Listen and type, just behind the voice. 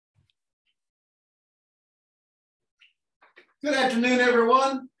Good afternoon,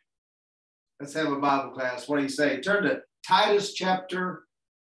 everyone. Let's have a Bible class. What do you say? Turn to Titus chapter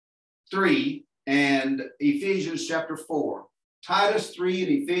 3 and Ephesians chapter 4. Titus 3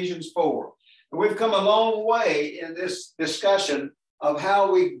 and Ephesians 4. And we've come a long way in this discussion of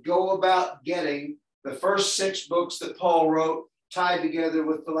how we go about getting the first 6 books that Paul wrote tied together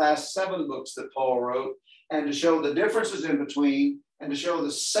with the last 7 books that Paul wrote, and to show the differences in between and to show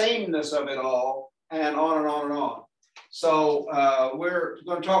the sameness of it all, and on and on and on. So we're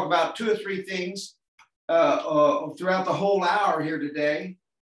going to talk about 2 or 3 things throughout the whole hour here today.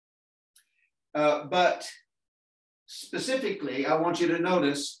 But specifically, I want you to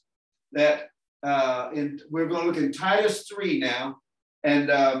notice that we're going to look in Titus 3 now.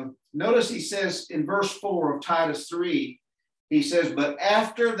 And notice he says in verse 4 of Titus 3, he says, "But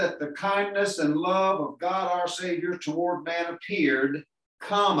after that the kindness and love of God our Savior toward man appeared,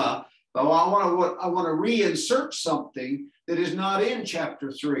 comma." So I want to reinsert something that is not in chapter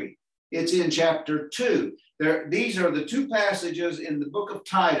 3. It's in chapter 2. These are the 2 passages in the book of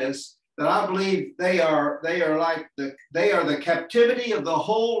Titus that I believe they are the captivity of the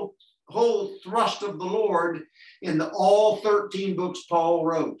whole thrust of the Lord in all 13 books Paul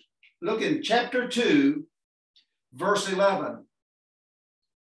wrote. Look in chapter 2, verse 11.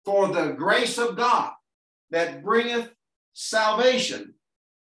 "For the grace of God that bringeth salvation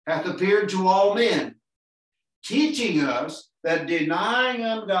hath appeared to all men, teaching us that denying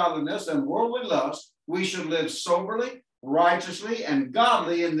ungodliness and worldly lust, we should live soberly, righteously, and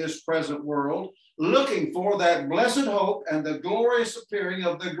godly in this present world, looking for that blessed hope and the glorious appearing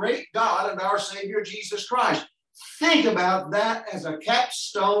of the great God and our Savior Jesus Christ." Think about that as a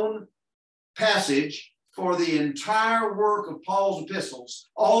capstone passage for the entire work of Paul's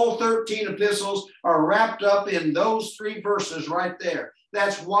epistles. All 13 epistles are wrapped up in those 3 verses right there.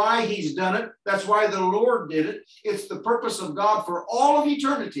 That's why he's done it. That's why the Lord did it. It's the purpose of God for all of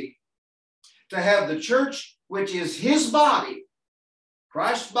eternity to have the church, which is his body,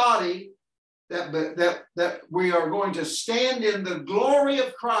 Christ's body, that we are going to stand in the glory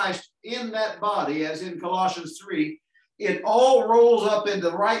of Christ in that body, as in Colossians 3. It all rolls up into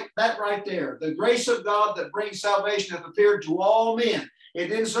that right there. The grace of God that brings salvation hath appeared to all men. It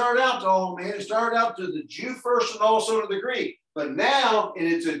didn't start out to all men. It started out to the Jew first and also to the Greek. But now, in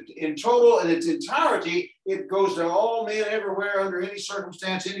its entirety, it goes to all men everywhere, under any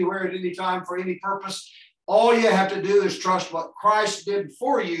circumstance, anywhere, at any time, for any purpose. All you have to do is trust what Christ did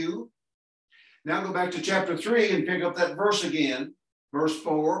for you. Now go back to chapter 3 and pick up that verse again, verse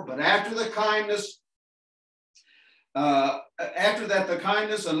 4. "But after that the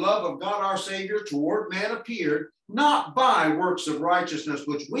kindness and love of God our Savior toward man appeared, not by works of righteousness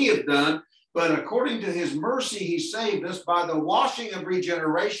which we have done, but according to his mercy he saved us by the washing of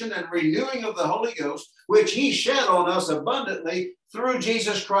regeneration and renewing of the Holy Ghost, which he shed on us abundantly through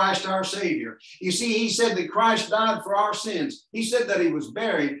Jesus Christ our Savior." You see, he said that Christ died for our sins. He said that he was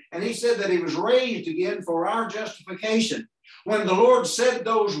buried, and he said that he was raised again for our justification. When the Lord said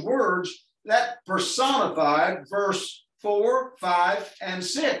those words, that personified verse 4, 5, and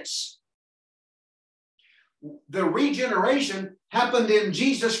 6. The regeneration happened in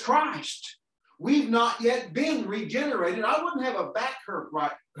Jesus Christ. We've not yet been regenerated. I wouldn't have a back hurt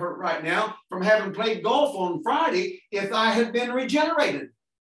right now from having played golf on Friday if I had been regenerated.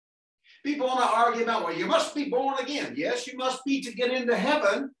 People want to argue about, well, you must be born again. Yes, you must be to get into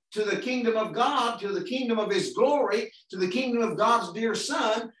heaven, to the kingdom of God, to the kingdom of his glory, to the kingdom of God's dear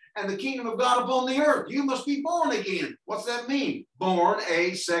Son, and the kingdom of God upon the earth. You must be born again. What's that mean? Born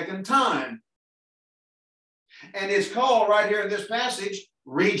a second time. And it's called right here in this passage,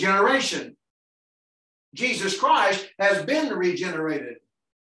 regeneration. Jesus Christ has been regenerated.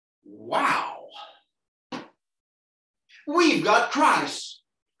 Wow. We've got Christ.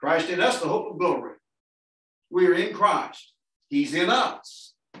 Christ in us, the hope of glory. We're in Christ. He's in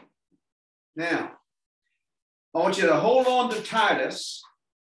us. Now, I want you to hold on to Titus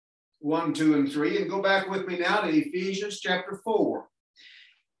 1, 2, and 3, and go back with me now to Ephesians chapter 4.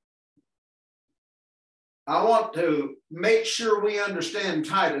 I want to make sure we understand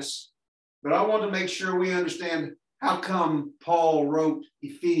Titus, but I want to make sure we understand how come Paul wrote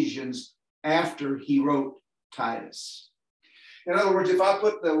Ephesians after he wrote Titus. In other words, if I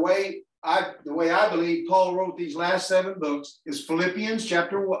put the way I believe Paul wrote these last 7 books is Philippians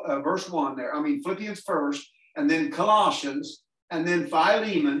verse 1 there. I mean, Philippians first, and then Colossians, and then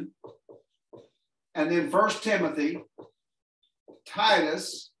Philemon, and then 1 Timothy,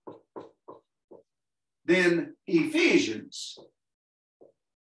 Titus, then Ephesians,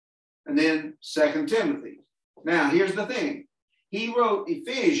 and then 2 Timothy. Now, here's the thing. He wrote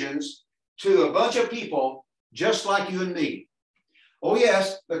Ephesians to a bunch of people just like you and me. Oh,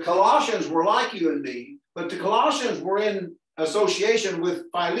 yes, the Colossians were like you and me, but the Colossians were in association with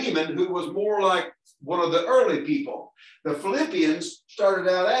Philemon, who was more like one of the early people. The Philippians started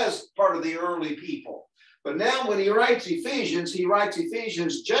out as part of the early people. But now when he writes Ephesians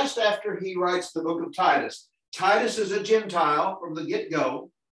just after he writes the book of Titus. Titus is a Gentile from the get-go.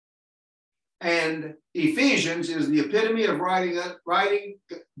 And Ephesians is the epitome of writing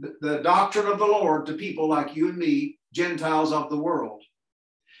the doctrine of the Lord to people like you and me, Gentiles of the world.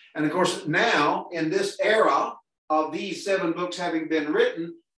 And of course, now in this era of these 7 books having been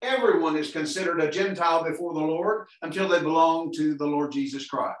written, everyone is considered a Gentile before the Lord until they belong to the Lord Jesus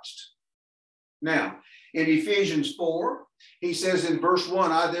Christ. Now, in Ephesians 4, he says in verse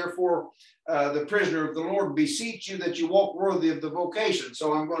 1, I therefore, the prisoner of the Lord, beseech you that you walk worthy of the vocation.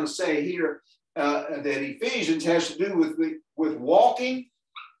 So I'm going to say here that Ephesians has to do with walking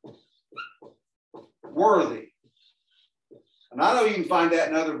worthy. And I know you can find that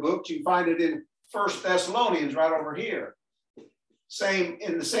in other books. You can find it in 1 Thessalonians right over here.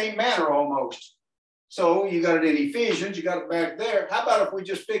 In the same manner almost. So you got it in Ephesians, you got it back there. How about if we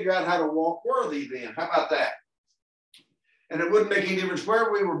just figure out how to walk worthy then? How about that? And it wouldn't make any difference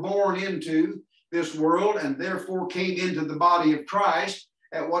where we were born into this world and therefore came into the body of Christ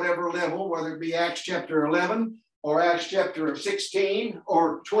at whatever level, whether it be Acts chapter 11 or Acts chapter 16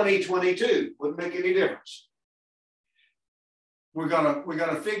 or 2022. Wouldn't make any difference. We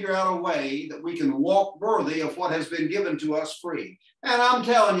gotta figure out a way that we can walk worthy of what has been given to us free. And I'm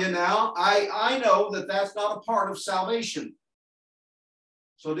telling you now, I know that that's not a part of salvation.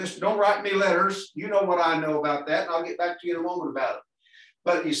 So just don't write me letters. You know what I know about that, and I'll get back to you in a moment about it.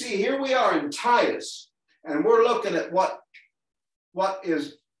 But you see, here we are in Titus, and we're looking at what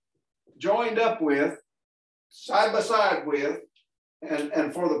is joined up with, side by side with,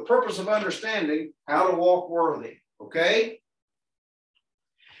 and for the purpose of understanding how to walk worthy. Okay?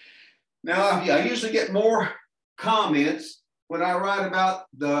 Now, I usually get more comments when I write about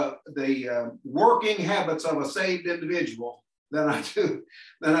the working habits of a saved individual than I do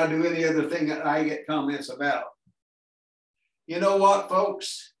any other thing that I get comments about. You know what,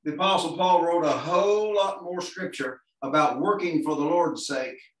 folks? The Apostle Paul wrote a whole lot more scripture about working for the Lord's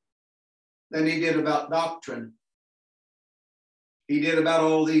sake than he did about doctrine. He did about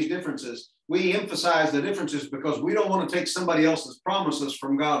all these differences. We emphasize the differences because we don't want to take somebody else's promises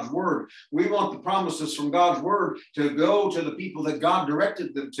from God's word. We want the promises from God's word to go to the people that God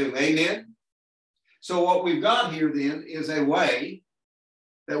directed them to. Amen? So what we've got here then is a way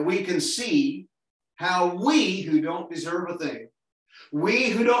that we can see how we who don't deserve a thing, we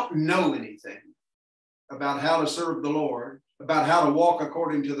who don't know anything about how to serve the Lord, about how to walk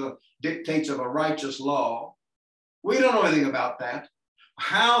according to the dictates of a righteous law, we don't know anything about that.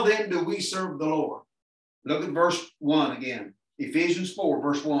 How then do we serve the Lord? Look at verse 1 again. Ephesians 4,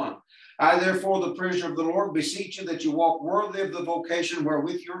 verse 1. I, therefore, the prisoner of the Lord, beseech you that you walk worthy of the vocation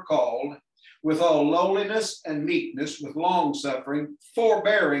wherewith you're called, with all lowliness and meekness, with long suffering,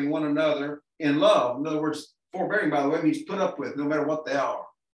 forbearing one another in love. In other words, forbearing, by the way, means put up with, no matter what they are.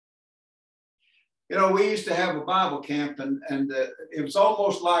 You know, we used to have a Bible camp, and it was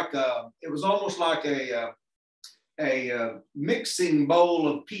almost like a mixing bowl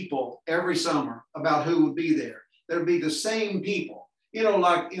of people every summer about who would be there. There'd be the same people. You know,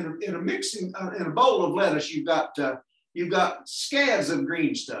 like in a bowl of lettuce, you've got scads of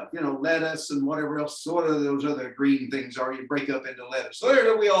green stuff. You know, lettuce and whatever else. What are those other green things are? You break up into lettuce. So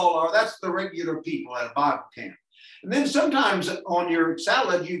there we all are. That's the regular people at a Bible camp. And then sometimes on your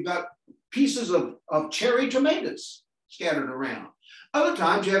salad, you've got pieces of cherry tomatoes scattered around. Other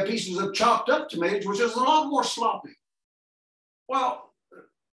times you have pieces of chopped up tomatoes, which is a lot more sloppy. Well,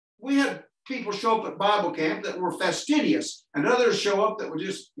 we had people show up at Bible camp that were fastidious, and others show up that were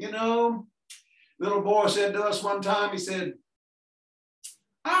just, you know, little boy said to us one time, he said,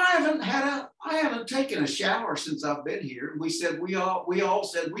 I haven't taken a shower since I've been here. And we said, we all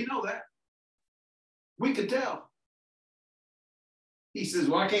said, we know that. We could tell. He says,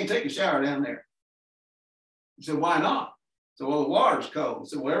 well, I can't take a shower down there. He said, why not? So, well, the water's cold.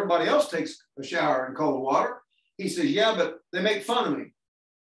 So, well, everybody else takes a shower in cold water. He says, yeah, but they make fun of me.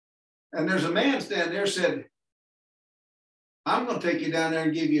 And there's a man standing there said, I'm going to take you down there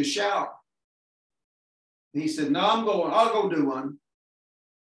and give you a shower. And he said, no, I'll go do one.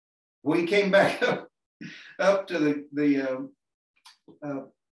 Well, he came back up to the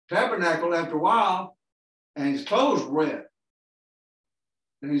tabernacle after a while, and his clothes were wet.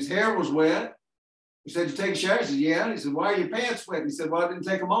 And his hair was wet. He said, you take a shower? He said, yeah. And he said, why are your pants wet? And he said, well, I didn't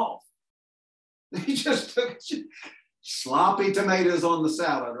take them off. He just took sloppy tomatoes on the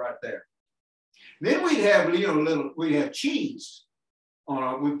salad right there. Then we'd have, we'd have cheese.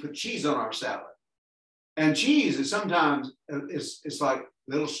 we put cheese on our salad. And cheese is sometimes, it's like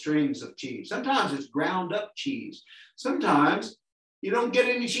little strings of cheese. Sometimes it's ground up cheese. Sometimes you don't get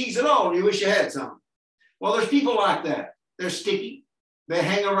any cheese at all and you wish you had some. Well, there's people like that. They're sticky. They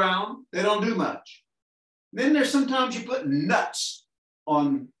hang around. They don't do much. Then there's sometimes you put nuts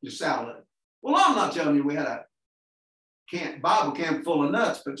on your salad. Well, I'm not telling you we had a Bible camp full of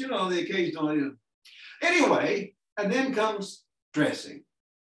nuts, but the occasional. Anyway, and then comes dressing.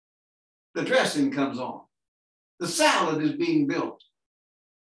 The dressing comes on. The salad is being built.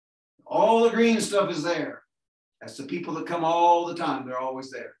 All the green stuff is there. That's the people that come all the time. They're always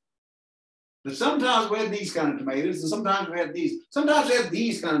there. But sometimes we had these kind of tomatoes, and sometimes we had these. Sometimes we had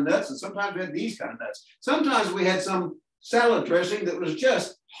these kind of nuts, and sometimes we had these kind of nuts. Sometimes we had some salad dressing that was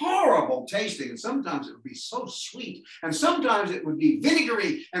just horrible tasting, and sometimes it would be so sweet, and sometimes it would be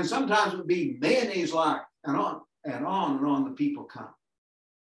vinegary, and sometimes it would be mayonnaise-like, and on and on and on the people come.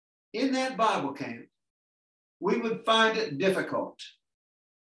 In that Bible camp, we would find it difficult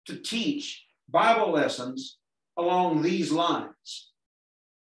to teach Bible lessons along these lines,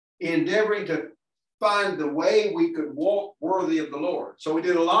 endeavoring to find the way we could walk worthy of the Lord. So we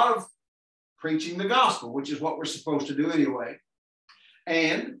did a lot of preaching the gospel, which is what we're supposed to do anyway.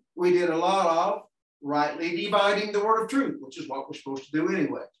 And we did a lot of rightly dividing the word of truth, which is what we're supposed to do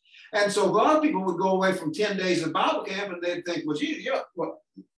anyway. And so a lot of people would go away from 10 days of Bible camp and they'd think, well, gee,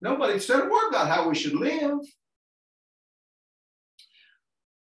 nobody said a word about how we should live.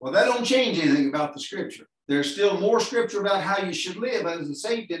 Well, that don't change anything about the scripture. There's still more scripture about how you should live as a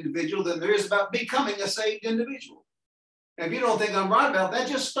saved individual than there is about becoming a saved individual. And if you don't think I'm right about that,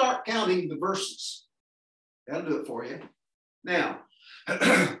 just start counting the verses. That'll do it for you. Now,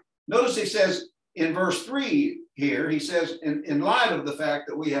 notice he says in verse 3 here, he says, in light of the fact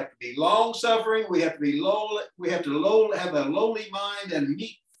that we have to be long-suffering, we have to be have a lowly mind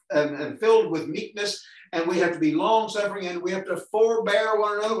and filled with meekness, and we have to be long-suffering, and we have to forbear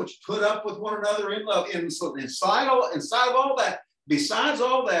one another, which put up with one another in love. Inside of all that, besides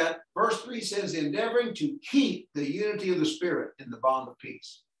all that, verse 3 says, endeavoring to keep the unity of the Spirit in the bond of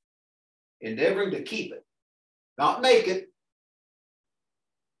peace. Endeavoring to keep it, not make it.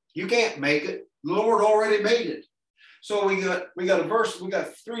 You can't make it. The Lord already made it. So we got a verse. We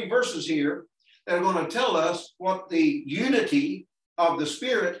got 3 verses here that are going to tell us what the unity of the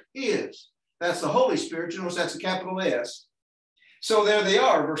Spirit is. That's the Holy Spirit. You notice that's a capital S. So there they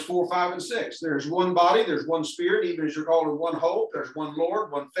are, verse 4, 5, and 6. There's one body, there's one Spirit, even as you're called in one hope. There's one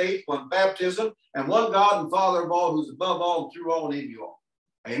Lord, one faith, one baptism, and one God and Father of all, who's above all, and through all, and in you all.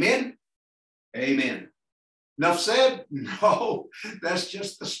 Amen? Amen. Enough said? No, that's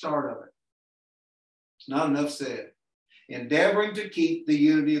just the start of it. It's not enough said. Endeavoring to keep the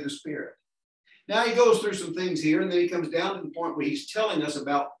unity of the Spirit. Now he goes through some things here, and then he comes down to the point where he's telling us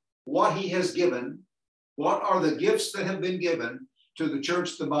about what he has given, what are the gifts that have been given to the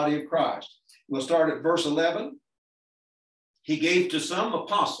church, the body of Christ. We'll start at verse 11. He gave to some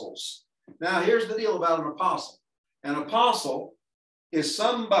apostles. Now here's the deal about an apostle. An apostle is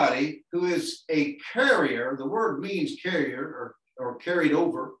somebody who is a carrier. The word means carrier or carried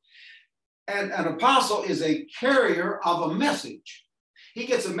over. And an apostle is a carrier of a message. He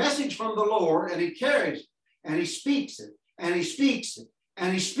gets a message from the Lord and he carries it and he speaks it and he speaks it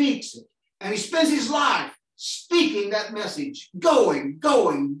and he speaks it. And he spends his life speaking that message, going.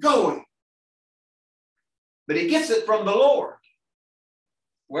 But he gets it from the Lord.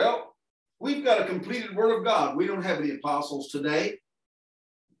 Well, we've got a completed word of God. We don't have any apostles today.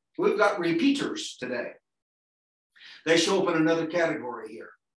 We've got repeaters today. They show up in another category here.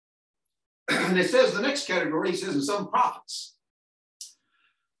 And it says the next category, he says, and some prophets.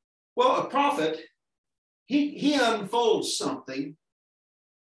 Well, a prophet, he unfolds something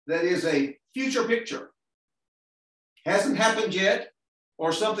that is a future picture. Hasn't happened yet,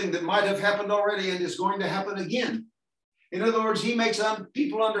 or something that might have happened already and is going to happen again. In other words, he makes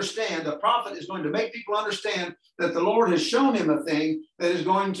people understand, the prophet is going to make people understand that the Lord has shown him a thing that is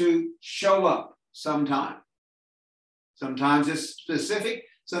going to show up sometime. Sometimes it's specific.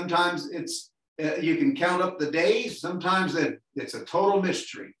 Sometimes it's you can count up the days. Sometimes it's a total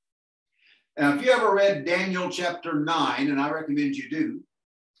mystery. Now, if you ever read Daniel chapter 9, and I recommend you do,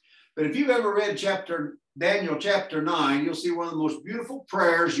 but if you've ever read Daniel chapter 9, you'll see one of the most beautiful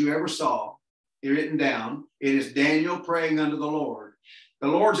prayers you ever saw written down. It is Daniel praying unto the Lord. The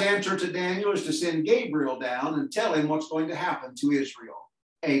Lord's answer to Daniel is to send Gabriel down and tell him what's going to happen to Israel.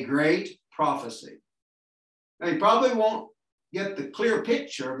 A great prophecy. Now, you probably won't get the clear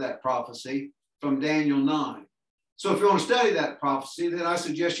picture of that prophecy from Daniel 9. So if you want to study that prophecy, then I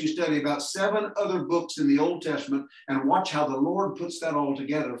suggest you study about 7 other books in the Old Testament and watch how the Lord puts that all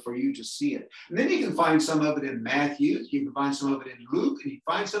together for you to see it. And then you can find some of it in Matthew, you can find some of it in Luke, and you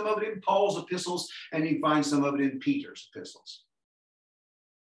can find some of it in Paul's epistles, and you can find some of it in Peter's epistles.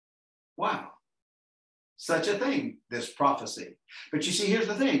 Wow. Such a thing, this prophecy. But you see, here's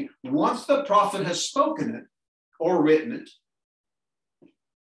the thing. Once the prophet has spoken it or written it,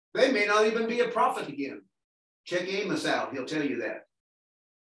 they may not even be a prophet again. Check Amos out. He'll tell you that.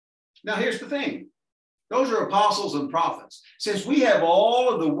 Now, here's the thing. Those are apostles and prophets. Since we have all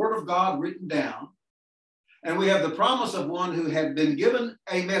of the word of God written down, and we have the promise of one who had been given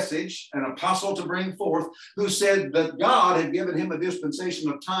a message, an apostle to bring forth, who said that God had given him a dispensation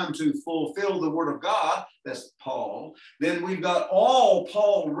of time to fulfill the word of God, that's Paul. Then we've got all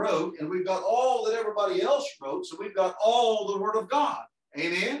Paul wrote, and we've got all that everybody else wrote, so we've got all the word of God.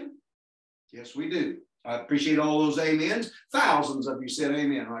 Amen? Yes, we do. I appreciate all those amens. Thousands of you said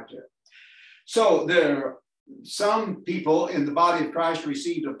amen right there. So there are some people in the body of Christ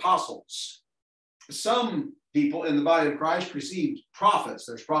received apostles. Some people in the body of Christ received prophets.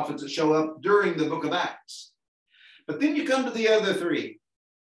 There's prophets that show up during the book of Acts. But then you come to the other 3.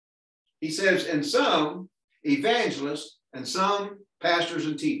 He says, and some evangelists and some pastors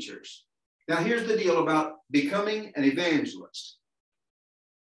and teachers. Now here's the deal about becoming an evangelist.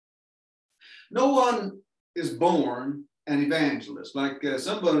 No one is born an evangelist. Like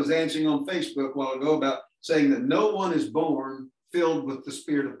someone was answering on Facebook a while ago about saying that no one is born filled with the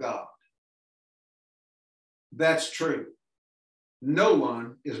Spirit of God. That's true. No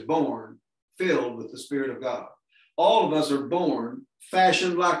one is born filled with the Spirit of God. All of us are born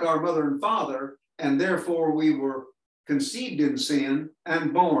fashioned like our mother and father, and therefore we were conceived in sin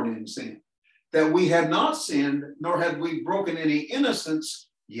and born in sin. That we had not sinned, nor had we broken any innocence.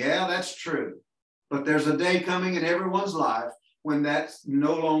 Yeah, that's true. But there's a day coming in everyone's life when that's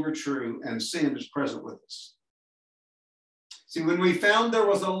no longer true and sin is present with us. See, when we found there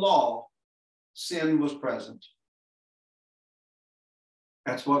was a law, sin was present.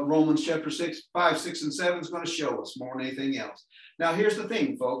 That's what Romans chapter 5, 6, and 7 is going to show us more than anything else. Now, here's the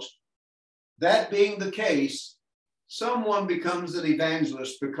thing, folks. That being the case, someone becomes an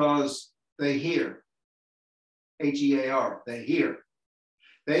evangelist because they hear. H-E-A-R, they hear.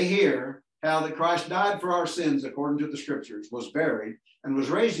 They hear how that Christ died for our sins according to the scriptures, was buried, and was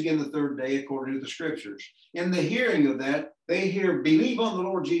raised again the 3rd day according to the scriptures. In the hearing of that, they hear, believe on the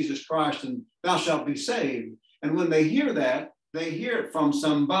Lord Jesus Christ and thou shalt be saved. And when they hear that, they hear it from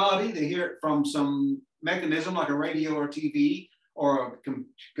somebody, they hear it from some mechanism like a radio or TV or a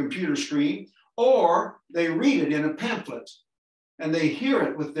computer screen, or they read it in a pamphlet. And they hear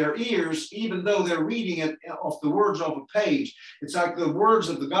it with their ears, even though they're reading it off the words off a page. It's like the words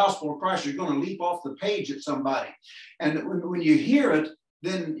of the gospel of Christ are going to leap off the page at somebody. And when you hear it,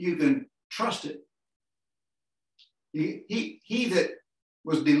 then you can trust it. He that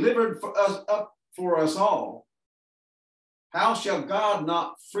was delivered for us up for us all, how shall God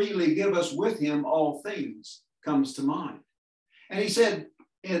not freely give us with him all things, comes to mind. And he said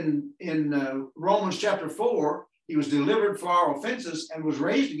in Romans chapter 4, he was delivered for our offenses and was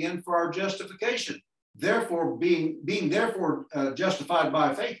raised again for our justification. Therefore, being justified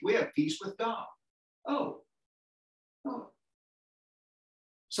by faith, we have peace with God. Oh.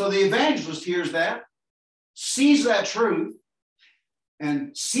 So the evangelist hears that, sees that truth,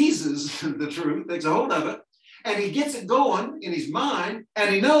 and seizes the truth, takes a hold of it, and he gets it going in his mind,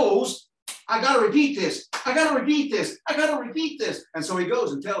 and he knows, I got to repeat this. I got to repeat this. I got to repeat this. And so he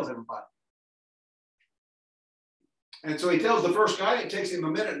goes and tells everybody. And so he tells the first guy, it takes him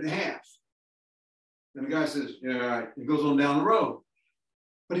 1.5 minutes. And the guy says, yeah, all right. He goes on down the road.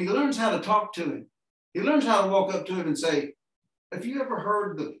 But he learns how to talk to him. He learns how to walk up to him and say, have you ever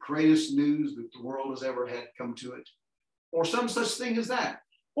heard the greatest news that the world has ever had come to it? Or some such thing as that.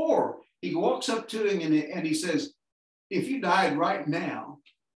 Or he walks up to him and he says, if you died right now,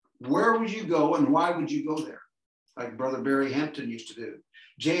 where would you go and why would you go there? Like Brother Barry Hampton used to do.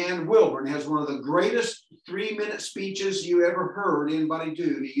 Jan Wilburn has one of the greatest 3-minute speeches you ever heard anybody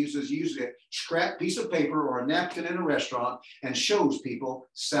do. He uses usually a scrap piece of paper or a napkin in a restaurant and shows people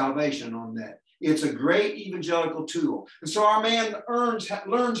salvation on that. It's a great evangelical tool. And so our man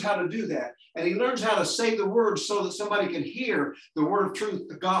learns how to do that. And he learns how to say the words so that somebody can hear the word of truth,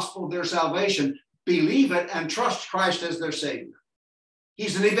 the gospel of their salvation, believe it, and trust Christ as their Savior.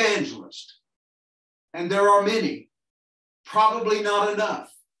 He's an evangelist. And there are many. Probably not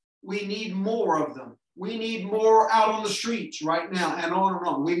enough. We need more of them. We need more out on the streets right now, and on and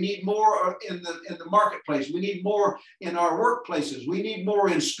on. We need more in the marketplace. We need more in our workplaces. We need more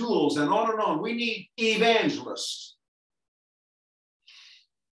in schools, and on and on. We need evangelists.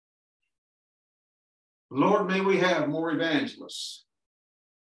 Lord, may we have more evangelists.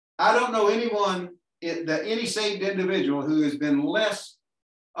 I don't know any saved individual who has been less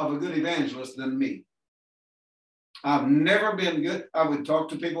of a good evangelist than me. I've never been good. I would talk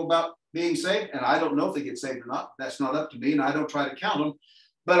to people about being saved, and I don't know if they get saved or not. That's not up to me, and I don't try to count them.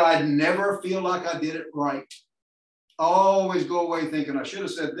 But I never feel like I did it right. I always go away thinking, I should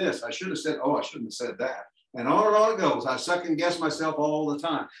have said this. I should have said, oh, I shouldn't have said that. And on it goes. I second guess myself all the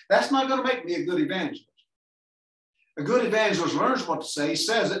time. That's not going to make me a good evangelist. A good evangelist learns what to say,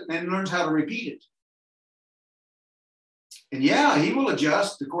 says it, and then learns how to repeat it. And yeah, he will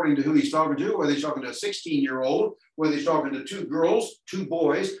adjust according to who he's talking to, whether he's talking to a 16-year-old, whether he's talking to 2 girls, 2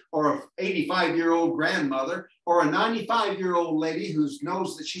 boys, or an 85-year-old grandmother, or a 95-year-old lady who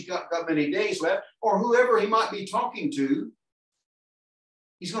knows that she's got many days left, or whoever he might be talking to.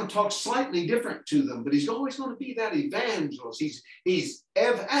 He's going to talk slightly different to them, but he's always going to be that evangelist. He's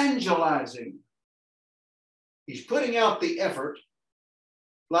evangelizing. He's putting out the effort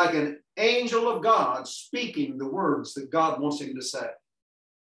like an angel of God speaking the words that God wants him to say.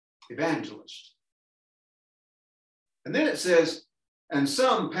 Evangelist. And then it says, and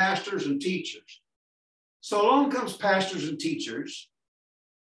some pastors and teachers. So along comes pastors and teachers.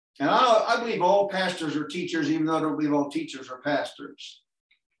 And I believe all pastors are teachers, even though I don't believe all teachers are pastors.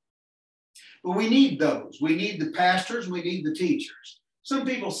 But we need those. We need the pastors, we need the teachers. Some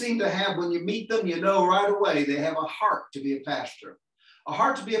people seem to have, when you meet them, you know right away they have a heart to be a pastor. A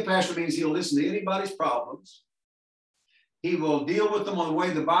heart to be a pastor means he'll listen to anybody's problems. He will deal with them on the way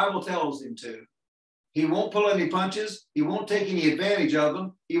the Bible tells him to. He won't pull any punches. He won't take any advantage of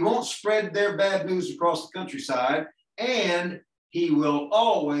them. He won't spread their bad news across the countryside. And he will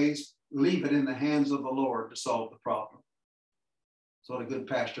always leave it in the hands of the Lord to solve the problem. That's what a good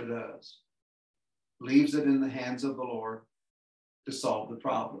pastor does. Leaves it in the hands of the Lord to solve the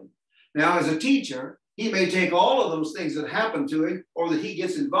problem. Now, as a teacher, he may take all of those things that happen to him or that he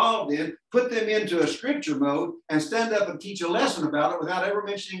gets involved in, put them into a scripture mode, and stand up and teach a lesson about it without ever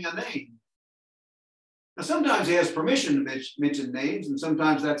mentioning a name. Now, sometimes he has permission to mention names, and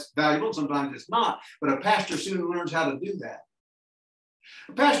sometimes that's valuable, sometimes it's not. But a pastor soon learns how to do that.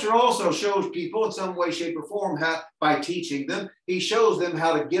 A pastor also shows people in some way, shape, or form by teaching them. He shows them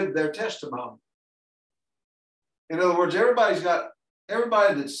how to give their testimony. In other words, everybody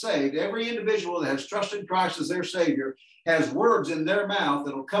that's saved, every individual that has trusted Christ as their Savior has words in their mouth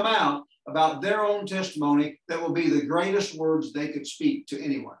that will come out about their own testimony that will be the greatest words they could speak to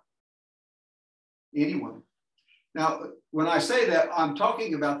anyone. Anyone. Now, when I say that, I'm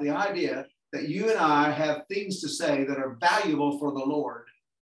talking about the idea that you and I have things to say that are valuable for the Lord.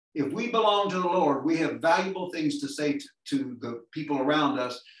 If we belong to the Lord, we have valuable things to say to the people around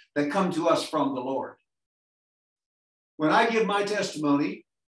us that come to us from the Lord. When I give my testimony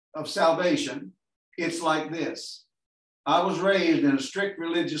of salvation, it's like this. I was raised in a strict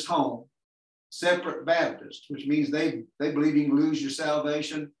religious home, separate Baptist, which means they believe you can lose your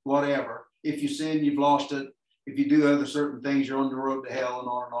salvation, whatever. If you sin, you've lost it. If you do other certain things, you're on the road to hell, and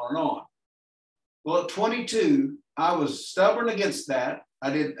on and on and on. Well, at 22, I was stubborn against that.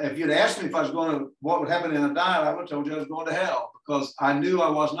 If you'd asked me if I was what would happen in a diet, I would have told you I was going to hell, because I knew I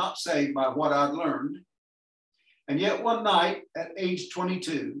was not saved by what I'd learned. And yet one night at age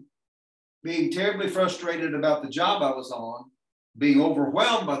 22, being terribly frustrated about the job I was on, being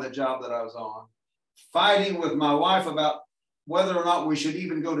overwhelmed by the job that I was on, fighting with my wife about whether or not we should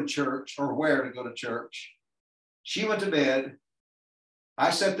even go to church or where to go to church. She went to bed.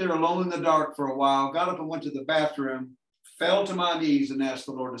 I sat there alone in the dark for a while, got up and went to the bathroom, fell to my knees and asked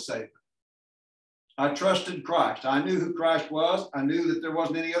the Lord to save me. I trusted Christ. I knew who Christ was. I knew that there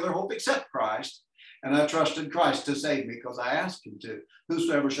wasn't any other hope except Christ. And I trusted Christ to save me because I asked him to.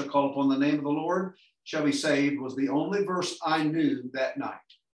 Whosoever shall call upon the name of the Lord shall be saved was the only verse I knew that night.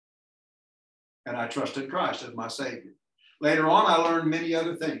 And I trusted Christ as my Savior. Later on, I learned many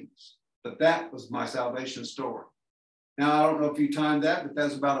other things, but that was my salvation story. Now, I don't know if you timed that, but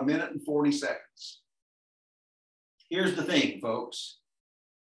that's about 1 minute and 40 seconds. Here's the thing, folks.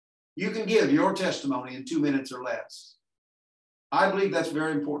 You can give your testimony in 2 minutes or less. I believe that's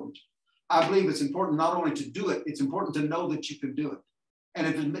very important. I believe it's important not only to do it, it's important to know that you can do it.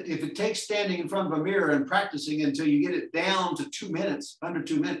 And if it takes standing in front of a mirror and practicing until you get it down to 2 minutes, under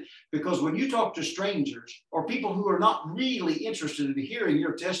 2 minutes, because when you talk to strangers or people who are not really interested in hearing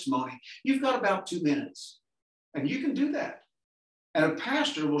your testimony, you've got about 2 minutes. And you can do that. And a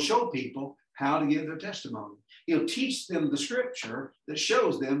pastor will show people how to give their testimony. He'll teach them the scripture that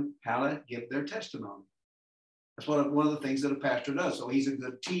shows them how to give their testimony. That's one of the things that a pastor does. So he's a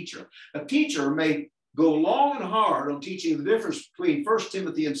good teacher. A teacher may go long and hard on teaching the difference between 1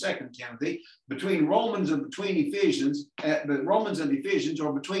 Timothy and 2 Timothy, between Romans and between Ephesians, Romans and Ephesians,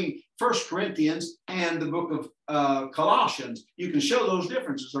 or between 1 Corinthians and the book of Colossians. You can show those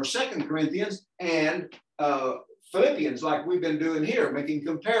differences, or 2 Corinthians and Philippians, like we've been doing here, making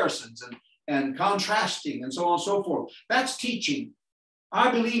comparisons and contrasting and so on and so forth. That's teaching.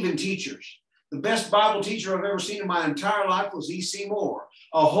 I believe in teachers. The best Bible teacher I've ever seen in my entire life was E.C. Moore.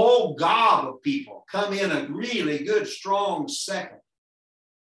 A whole gob of people come in a really good, strong second.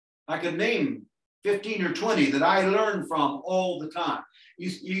 I could name 15 or 20 that I learn from all the time.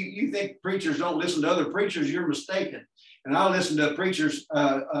 You think preachers don't listen to other preachers, you're mistaken. And I listen to preachers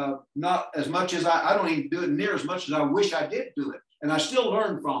not as much as I don't even do it near as much as I wish I did do it. And I still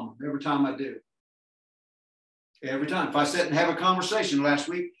learn from them every time I do. Every time. If I sit and have a conversation last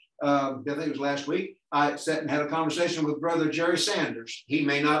week, I think it was last week, I sat and had a conversation with Brother Jerry Sanders. He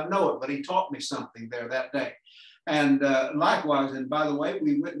may not know it, but he taught me something there that day. And likewise, and by the way,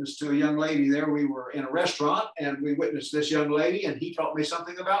 we witnessed to a young lady there. We were in a restaurant and we witnessed this young lady, and he taught me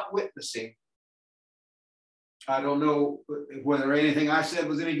something about witnessing. I don't know whether anything I said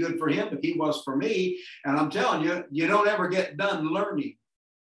was any good for him, but he was for me. And I'm telling you, you don't ever get done learning.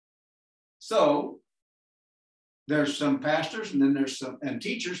 So there's some pastors, and then there's some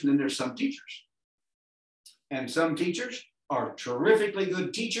teachers, and then there's some teachers. And some teachers are terrifically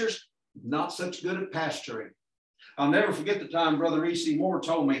good teachers, not such good at pastoring. I'll never forget the time Brother E.C. Moore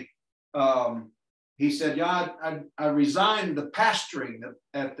told me, he said, yeah, I resigned the pastoring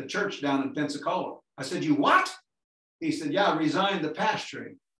at the church down in Pensacola. I said, you what? He said, yeah, I resigned the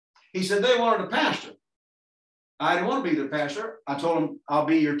pastoring. He said, they wanted a pastor. I didn't want to be their pastor. I told him, I'll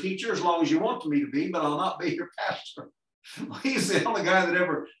be your teacher as long as you want me to be, but I'll not be your pastor. He's the only guy that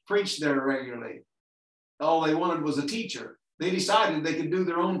ever preached there regularly. All they wanted was a teacher. They decided they could do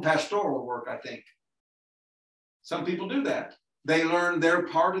their own pastoral work, I think. Some people do that. They learn their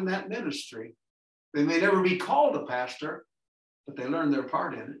part in that ministry. They may never be called a pastor, but they learn their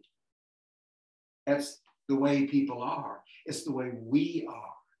part in it. That's the way people are. It's the way we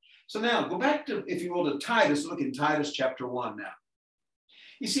are. So now go back to, if you will, to Titus. Look in Titus chapter 1 now.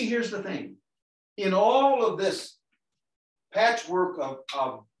 You see, here's the thing. In all of this patchwork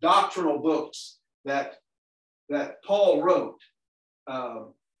of doctrinal books that Paul wrote,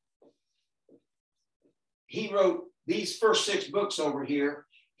 he wrote these first 6 books over here.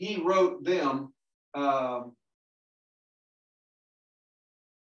 He wrote them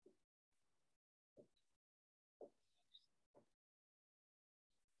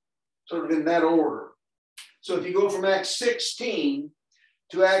sort of in that order. So if you go from Acts 16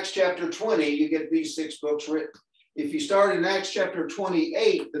 to Acts chapter 20, you get these 6 books written. If you start in Acts chapter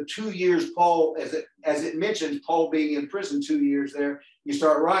 28, the 2 years Paul, as it mentions, Paul being in prison 2 years there, you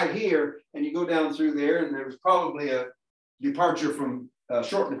start right here and you go down through there, and there was probably a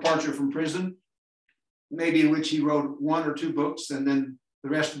short departure from prison, maybe in which he wrote 1 or 2 books, and then the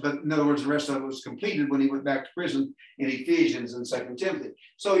rest, but in other words, the rest of it was completed when he went back to prison in Ephesians and 2 Timothy.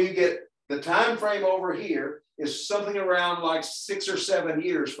 So you get the time frame over here is something around like 6 or 7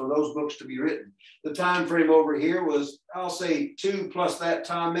 years for those books to be written. The time frame over here was, I'll say 2 plus that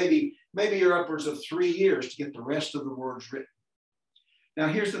time, maybe you're upwards of 3 years to get the rest of the words written. Now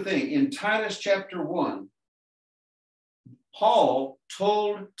here's the thing. In Titus chapter 1, Paul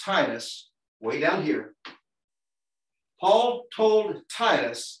told Titus, way down here, Paul told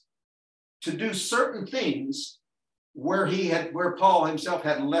Titus to do certain things where Paul himself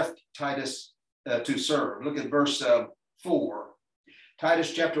had left Titus to serve. Look at verse 4.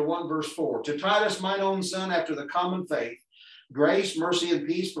 Titus chapter 1, verse 4. To Titus, mine own son, after the common faith, grace, mercy, and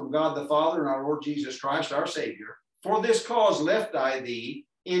peace from God the Father and our Lord Jesus Christ, our Savior. For this cause left I thee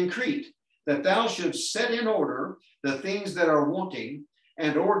in Crete, that thou shouldst set in order the things that are wanting,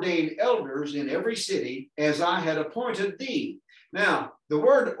 and ordain elders in every city, as I had appointed thee. Now, the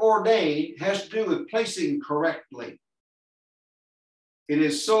word ordain has to do with placing correctly. It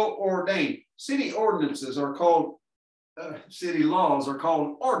is so ordained. City ordinances are called, city laws are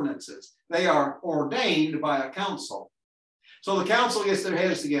called ordinances. They are ordained by a council. So the council gets their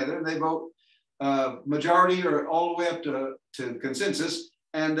heads together and they vote majority or all the way up to consensus,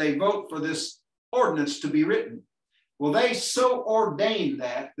 and they vote for this ordinance to be written. Well, they so ordained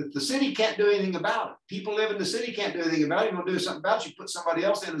that the city can't do anything about it. People live in the city can't do anything about it. You want to do something about it, you put somebody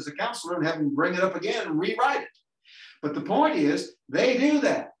else in as a counselor and have them bring it up again and rewrite it. But the point is, they do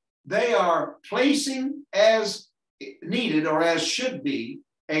that. They are placing as needed or as should be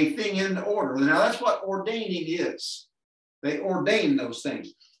a thing in order. Now that's what ordaining is. They ordain those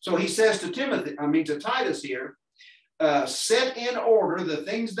things. So he says to to Titus here, set in order the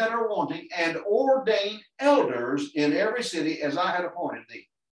things that are wanting and ordain elders in every city as I had appointed thee.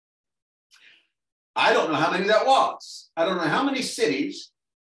 I don't know how many that was. I don't know how many cities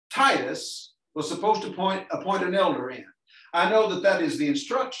Titus was supposed to appoint an elder in. I know that that is the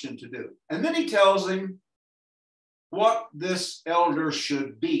instruction to do. And then he tells him what this elder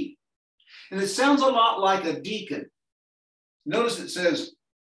should be. And it sounds a lot like a deacon. Notice it says,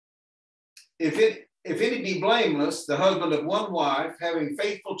 if any be blameless, the husband of one wife, having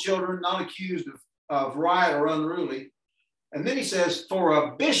faithful children, not accused of riot or unruly. And then he says, for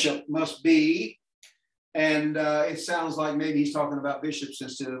a bishop must be, and it sounds like maybe he's talking about bishops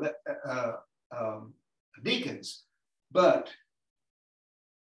instead of deacons. But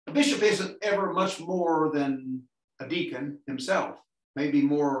a bishop isn't ever much more than a deacon himself, maybe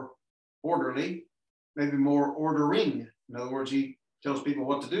more orderly, maybe more ordering. In other words, he tells people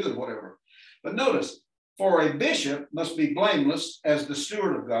what to do and whatever. But notice, for a bishop must be blameless as the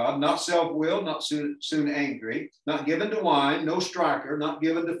steward of God, not self-willed, not soon angry, not given to wine, no striker, not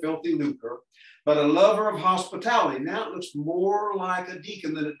given to filthy lucre, but a lover of hospitality. Now it looks more like a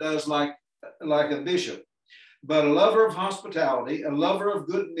deacon than it does like a bishop. But a lover of hospitality, a lover of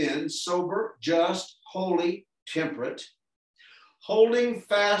good men, sober, just, holy, temperate, holding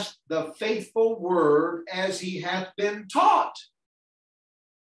fast the faithful word as he hath been taught.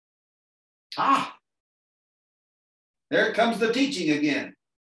 There comes the teaching again.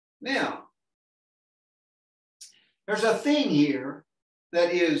 Now, there's a thing here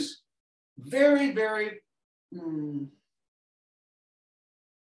that is very, very,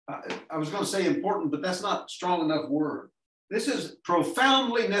 I was going to say important, but that's not a strong enough word. This is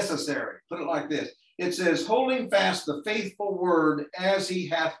profoundly necessary. Put it like this. It says, holding fast the faithful word as he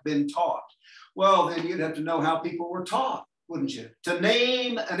hath been taught. Well, then you'd have to know how people were taught, wouldn't you? To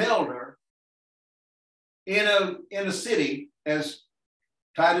name an elder in a city, as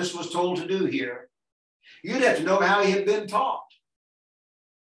Titus was told to do here, you'd have to know how he had been taught.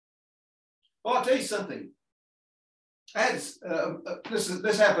 Well, I'll tell you something. This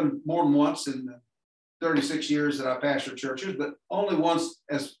happened more than once in the 36 years that I pastored churches, but only once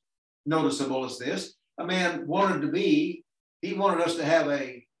as noticeable as this. A man wanted us to have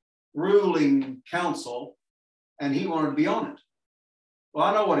a ruling council, and he wanted to be on it. Well,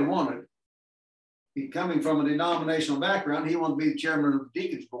 I know what he wanted. He, coming from a denominational background, he wanted to be the chairman of the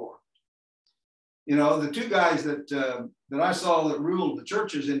deacons board. You know, the two guys that I saw that ruled the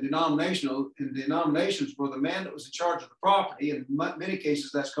churches in denominations were the man that was in charge of the property, and in many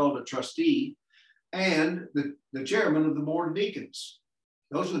cases that's called a trustee, and the chairman of the board of deacons.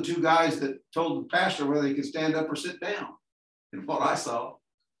 Those are the two guys that told the pastor whether he could stand up or sit down, in what I saw.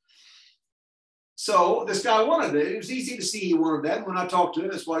 So this guy wanted it. It was easy to see he wanted that. When I talked to him,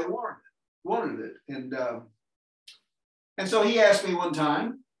 that's what he wanted it. And so he asked me one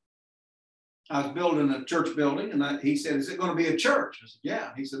time, I was building a church building, and he said, is it going to be a church? I said, yeah.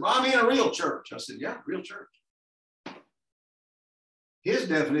 He said, well, I mean a real church. I said, yeah, real church. His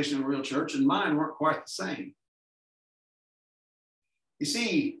definition of real church and mine weren't quite the same. You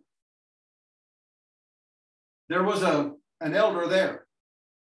see, there was an elder there.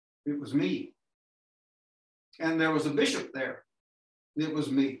 It was me. And there was a bishop there. It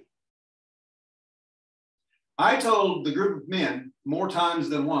was me. I told the group of men more times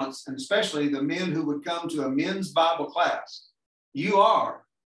than once, and especially the men who would come to a men's Bible class, you are,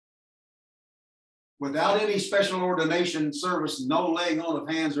 without any special ordination service, no laying on of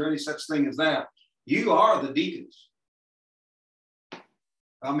hands or any such thing as that, you are the deacons.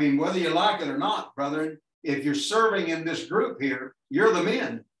 I mean, whether you like it or not, brethren, if you're serving in this group here, you're the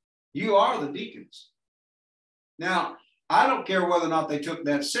men. You are the deacons. Now, I don't care whether or not they took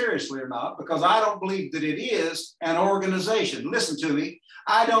that seriously or not, because I don't believe that it is an organization. Listen to me.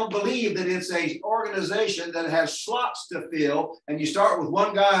 I don't believe that it's an organization that has slots to fill, and you start with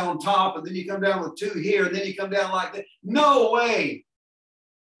one guy on top, and then you come down with two here, and then you come down like that. No way.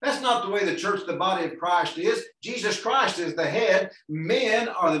 That's not the way the church, the body of Christ is. Jesus Christ is the head. Men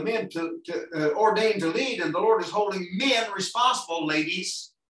are the men ordained to lead, and the Lord is holding men responsible, ladies.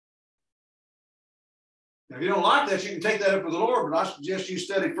 Now, if you don't like that, you can take that up with the Lord, but I suggest you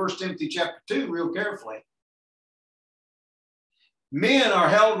study 1 Timothy chapter 2 real carefully. Men are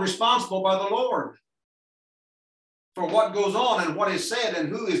held responsible by the Lord for what goes on and what is said and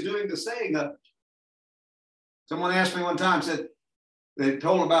who is doing the saying of it. Someone asked me one time, said, they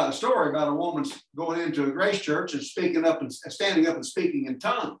told about a story about a woman going into a grace church and standing up and speaking in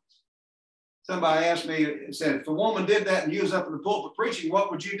tongues. Somebody asked me, said, if a woman did that and you was up in the pulpit preaching,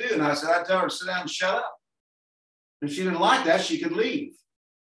 what would you do? And I said, I'd tell her to sit down and shut up. If she didn't like that, she could leave.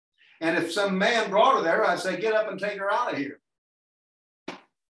 And if some man brought her there, I'd say, get up and take her out of here.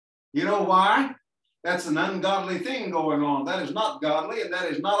 You know why? That's an ungodly thing going on. That is not godly, and that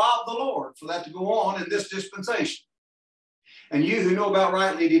is not of the Lord for that to go on in this dispensation. And you who know about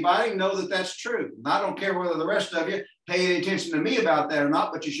rightly dividing know that that's true. And I don't care whether the rest of you pay any attention to me about that or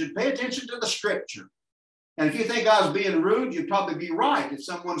not, but you should pay attention to the scripture. And if you think I was being rude, you'd probably be right. If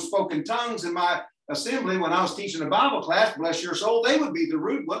someone spoke in tongues in my assembly when I was teaching a Bible class, bless your soul, they would be the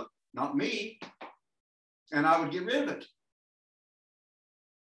rude one, not me. And I would get rid of it.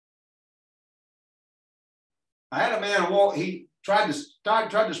 I had a man walk, he tried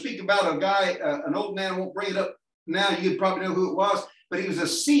to speak about a guy, an old man, I won't bring it up now, you'd probably know who it was, but he was a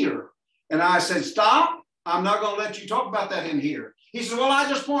seer. And I said, stop, I'm not going to let you talk about that in here. He said, well, I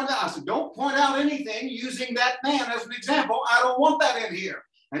just pointed out. I said, don't point out anything using that man as an example. I don't want that in here.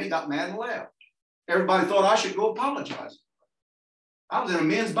 And he got mad and left. Everybody thought I should go apologize. I was in a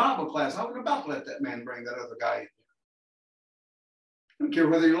men's Bible class. I wasn't about to let that man bring that other guy in here. I don't care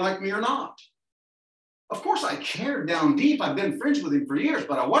whether you like me or not. Of course, I cared down deep. I've been friends with him for years,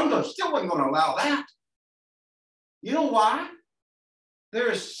 but still wasn't going to allow that. You know why?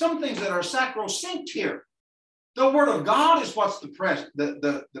 There is some things that are sacrosanct here. The Word of God is what's the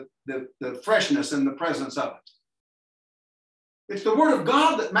freshness and the presence of it. It's the Word of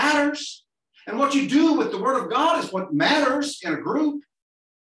God that matters. And what you do with the Word of God is what matters in a group.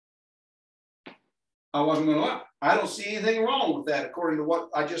 I wasn't going to lie. I don't see anything wrong with that according to what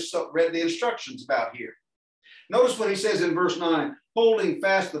I just read the instructions about here. Notice what he says in verse 9, holding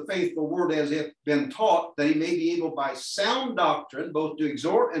fast the faithful word as it been taught, that he may be able by sound doctrine both to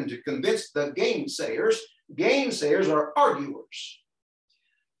exhort and to convince the gainsayers. Gainsayers are arguers.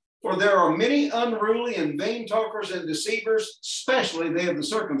 For there are many unruly and vain talkers and deceivers, especially they of the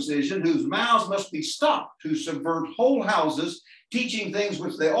circumcision, whose mouths must be stopped, who subvert whole houses, teaching things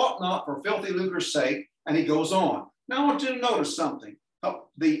which they ought not for filthy lucre's sake. And he goes on. Now I want you to notice something.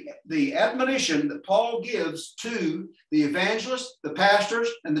 The admonition that Paul gives to the evangelists, the pastors,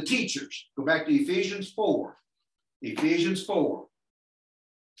 and the teachers. Go back to Ephesians 4. Ephesians 4.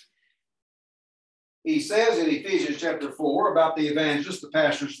 He says in Ephesians chapter 4 about the evangelists, the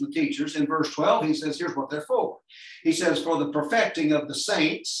pastors, and the teachers. In verse 12, he says, here's what they're for. He says, for the perfecting of the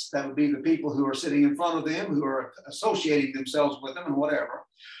saints, that would be the people who are sitting in front of them, who are associating themselves with them and whatever.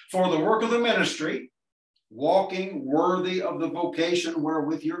 For the work of the ministry, walking worthy of the vocation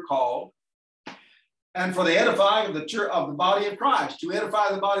wherewith you're called, and for the edifying of the church, of the body of Christ. To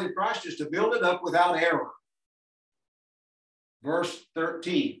edify the body of Christ is to build it up without error. Verse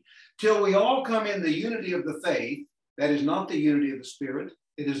 13, till we all come in the unity of the faith, that is not the unity of the Spirit,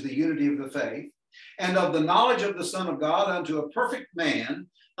 it is the unity of the faith, and of the knowledge of the Son of God unto a perfect man,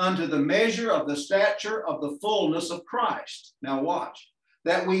 unto the measure of the stature of the fullness of Christ. Now watch,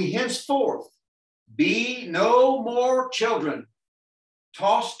 that we henceforth be no more children,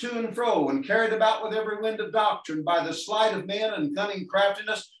 tossed to and fro and carried about with every wind of doctrine by the sleight of men and cunning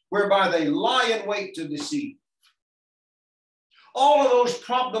craftiness, whereby they lie in wait to deceive. All of those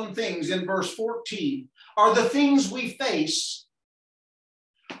problem things in verse 14 are the things we face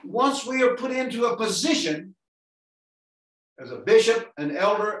once we are put into a position as a bishop, an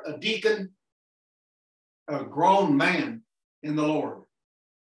elder, a deacon, a grown man in the Lord.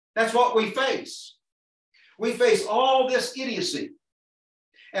 That's what we face. We face all this idiocy.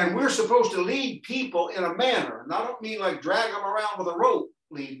 And we're supposed to lead people in a manner. And I don't mean like drag them around with a rope,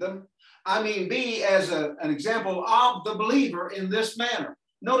 lead them. I mean, be as an example of the believer in this manner.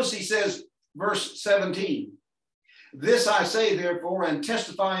 Notice he says, verse 17, this I say, therefore, and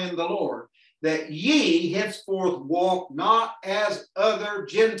testify in the Lord, that ye henceforth walk not as other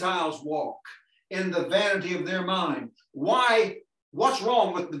Gentiles walk, in the vanity of their mind. Why? What's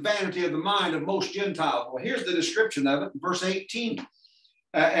wrong with the vanity of the mind of most Gentiles? Well, here's the description of it, verse 18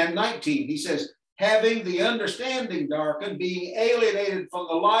 and 19. He says, having the understanding darkened, being alienated from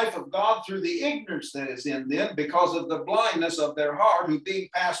the life of God through the ignorance that is in them, because of the blindness of their heart, who being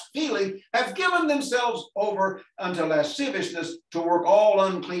past feeling, have given themselves over unto lasciviousness, to work all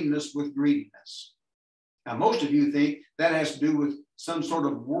uncleanness with greediness. Now, most of you think that has to do with some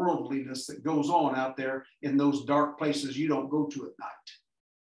sort of worldliness that goes on out there in those dark places you don't go to at night.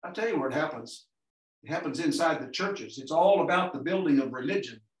 I'll tell you where it happens. It happens inside the churches. It's all about the building of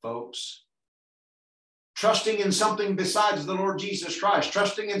religion, folks. Trusting in something besides the Lord Jesus Christ,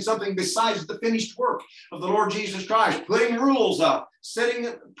 trusting in something besides the finished work of the Lord Jesus Christ, putting rules up,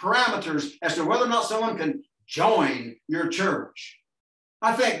 setting parameters as to whether or not someone can join your church.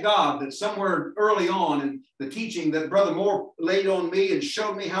 I thank God that somewhere early on in the teaching that Brother Moore laid on me and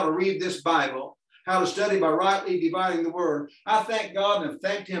showed me how to read this Bible, how to study by rightly dividing the word. I thank God and have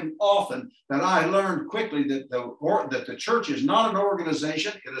thanked him often that I learned quickly that the church is not an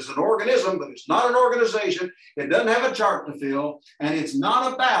organization. It is an organism, but it's not an organization. It doesn't have a chart to fill, and it's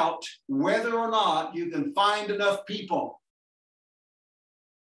not about whether or not you can find enough people.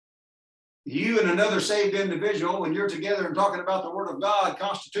 You and another saved individual, when you're together and talking about the word of God,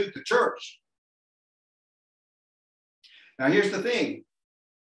 constitute the church. Now, here's the thing.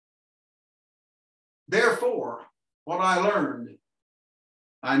 Therefore, what I learned,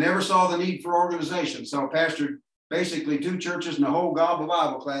 I never saw the need for organization. So I pastored basically 2 churches and a whole gob of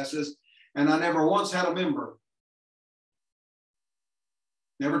Bible classes, and I never once had a member.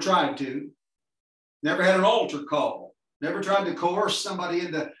 Never tried to. Never had an altar call. Never tried to coerce somebody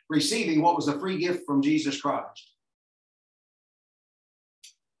into receiving what was a free gift from Jesus Christ.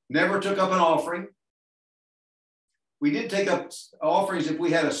 Never took up an offering. We did take up offerings if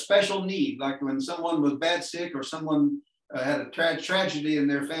we had a special need, like when someone was bad sick or someone had a tragedy in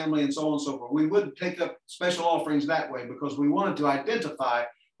their family and so on and so forth. We would take up special offerings that way because we wanted to identify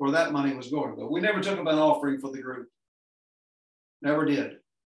where that money was going. But we never took up an offering for the group. Never did.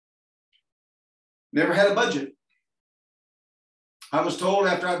 Never had a budget. I was told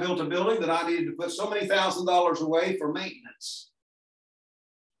after I built a building that I needed to put so many $1,000s away for maintenance.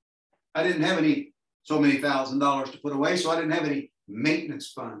 I didn't have so many $1,000s to put away, so I didn't have any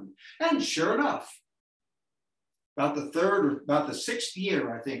maintenance fund. And sure enough, about the 6th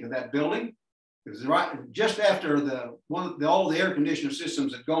year, I think, of that building, it was right just after all the air conditioner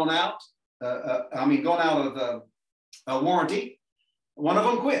systems had gone out. Gone out of warranty. One of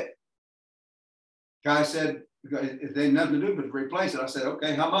them quit. Guy said, if they had nothing to do but replace it. I said,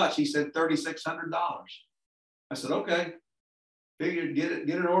 okay, how much? He said $3,600. I said, okay. Figured get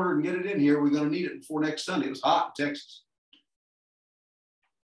it ordered and get it in here. We're going to need it before next Sunday. It was hot in Texas.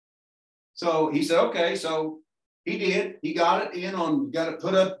 So he said, okay. So he did. He got it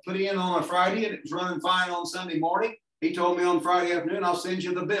put in on a Friday, and it was running fine on Sunday morning. He told me on Friday afternoon, I'll send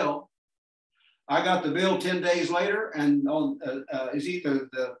you the bill. I got the bill 10 days later, and on is either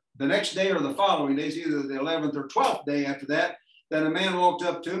the next day or the following day, either the 11th or 12th day after that, then a man walked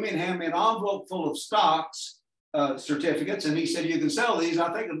up to me and handed me an envelope full of stocks certificates, and he said, you can sell these.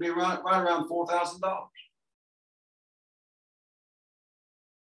 I think it'll be right around $4,000.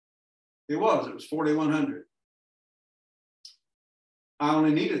 It was $4,100. I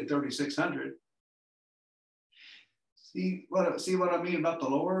only needed $3,600. See what I mean about the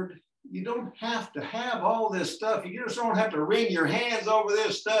Lord? You don't have to have all this stuff. You just don't have to wring your hands over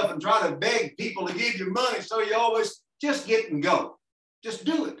this stuff and try to beg people to give you money. So you always just get and go. Just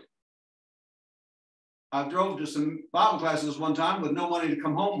do it. I drove to some Bible classes one time with no money to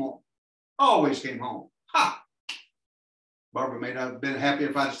come home. Always came home. Ha! Barbara may not have been happy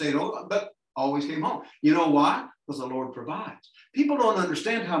if I'd stayed home, but always came home. You know why? Because the Lord provides. People don't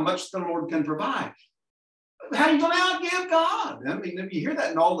understand how much the Lord can provide. How are you going to outgive God? I mean, you hear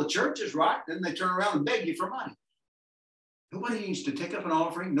that in all the churches, right? Then they turn around and beg you for money. Nobody needs to take up an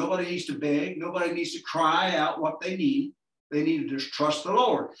offering. Nobody needs to beg. Nobody needs to cry out what they need. They need to just trust the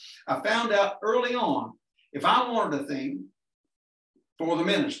Lord. I found out early on, if I wanted a thing for the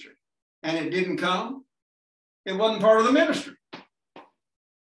ministry and it didn't come, it wasn't part of the ministry.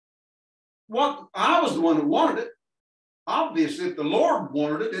 I was the one who wanted it. Obviously, if the Lord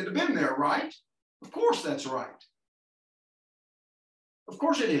wanted it, it'd have been there, right? Of course that's right. Of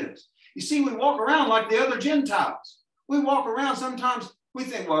course it is. You see, we walk around like the other Gentiles. We walk around sometimes, we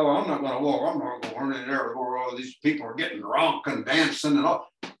think, well, I'm not going to walk. I'm not going to run in there where all these people are getting drunk and dancing and all.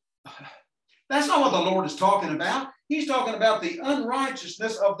 That's not what the Lord is talking about. He's talking about the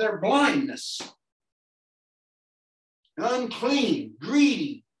unrighteousness of their blindness. Unclean,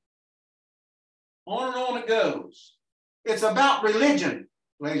 greedy. On and on it goes. It's about religion,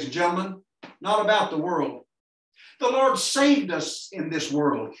 ladies and gentlemen, not about the world. The Lord saved us in this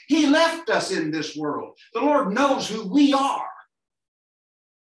world. He left us in this world. The Lord knows who we are.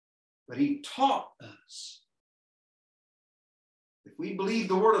 But He taught us. If we believe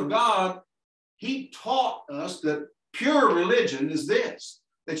the Word of God, He taught us that pure religion is this,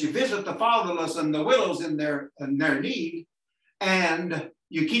 that you visit the fatherless and the widows in their need, and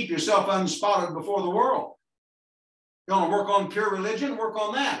you keep yourself unspotted before the world. You want to work on pure religion? Work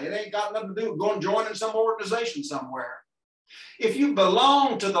on that. It ain't got nothing to do with going and joining some organization somewhere. If you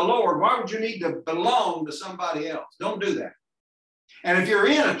belong to the Lord, why would you need to belong to somebody else? Don't do that. And if you're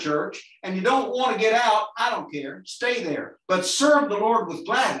in a church and you don't want to get out, I don't care. Stay there. But serve the Lord with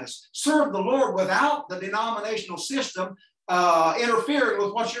gladness. Serve the Lord without the denominational system interfering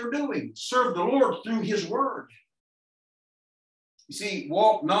with what you're doing. Serve the Lord through his word. You see,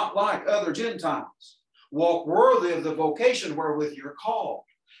 walk not like other Gentiles. Walk worthy of the vocation wherewith you're called.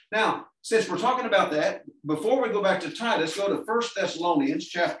 Now, since we're talking about that, before we go back to Titus, go to 1 Thessalonians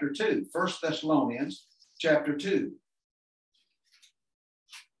chapter 2. 1 Thessalonians chapter 2.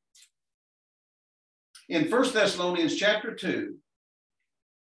 In 1 Thessalonians chapter 2,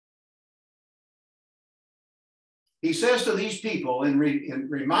 he says to these people, in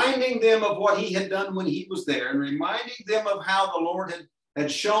reminding them of what he had done when he was there, and reminding them of how the Lord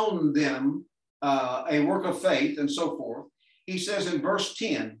had shown them a work of faith and so forth, he says in verse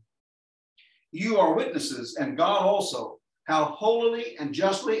 10, you are witnesses, and God also, how holily and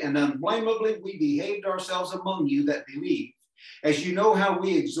justly and unblameably we behaved ourselves among you that believe, as you know how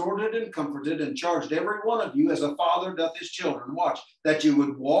we exhorted and comforted and charged every one of you as a father doth his children. Watch, that you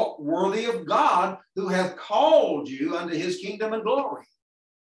would walk worthy of God who hath called you unto his kingdom and glory.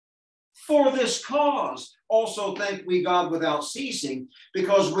 For this cause also thank we God without ceasing,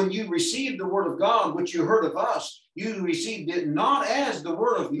 because when you received the word of God, which you heard of us, you received it not as the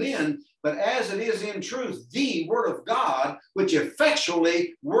word of men, but as it is in truth, the word of God, which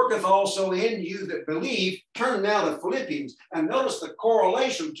effectually worketh also in you that believe. Turn now to Philippians and notice the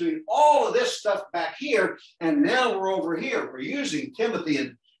correlation between all of this stuff back here, and now we're over here. We're using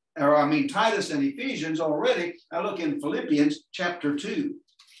Titus and Ephesians already. Now look in Philippians chapter 2.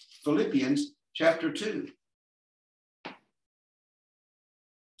 Philippians chapter 2.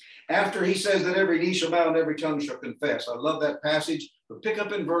 After he says that every knee shall bow and every tongue shall confess. I love that passage. But pick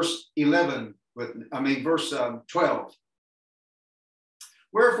up in verse 12.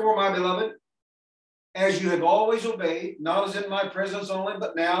 Wherefore, my beloved, as you have always obeyed, not as in my presence only,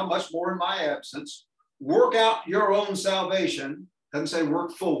 but now much more in my absence, work out your own salvation. Doesn't say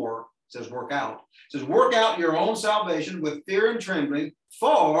work for, it says work out. It says work out your own salvation with fear and trembling,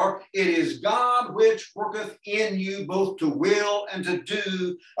 for it is God which worketh in you both to will and to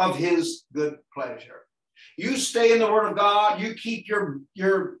do of his good pleasure. You stay in the word of God. You keep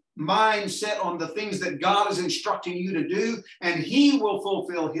your mind set on the things that God is instructing you to do, and he will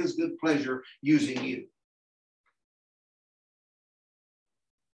fulfill his good pleasure using you.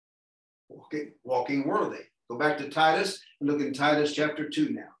 Walking worthy. Go back to Titus and look in Titus chapter 2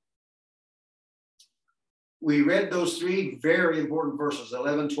 now. We read those three very important verses,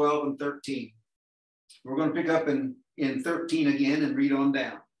 11, 12, and 13. We're going to pick up in 13 again and read on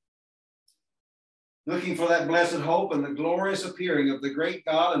down. Looking for that blessed hope and the glorious appearing of the great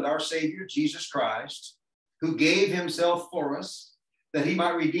God and our Savior, Jesus Christ, who gave himself for us, that he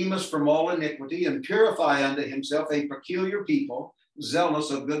might redeem us from all iniquity and purify unto himself a peculiar people,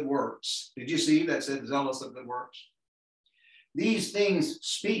 zealous of good works. Did you see that said zealous of good works? These things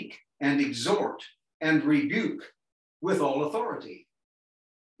speak and exhort and rebuke with all authority.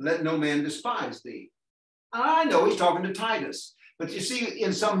 Let no man despise thee. I know he's talking to Titus, but you see,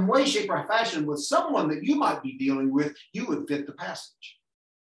 in some way, shape, or fashion, with someone that you might be dealing with, you would fit the passage.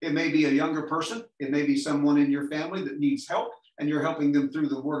 It may be a younger person. It may be someone in your family that needs help, and you're helping them through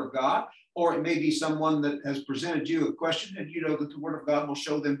the word of God. Or it may be someone that has presented you a question, and you know that the word of God will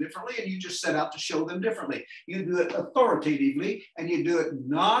show them differently, and you just set out to show them differently. You do it authoritatively, and you do it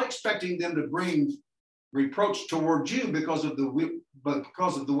not expecting them to bring reproach towards you because of the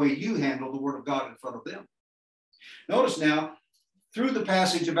way you handle the word of God in front of them. Notice now, through the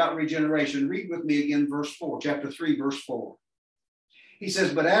passage about regeneration, read with me again verse 4, chapter 3, verse 4. He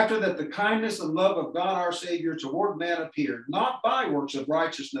says, but after that the kindness and love of God our Savior toward man appeared, not by works of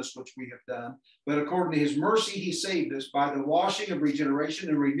righteousness which we have done, but according to his mercy he saved us by the washing of regeneration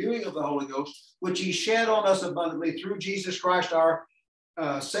and renewing of the Holy Ghost, which he shed on us abundantly through Jesus Christ our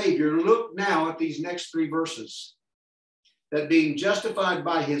Savior. Look now at these next three verses. That being justified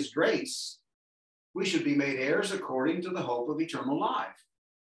by his grace, we should be made heirs according to the hope of eternal life.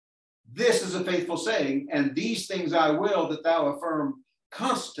 This is a faithful saying, and these things I will that thou affirm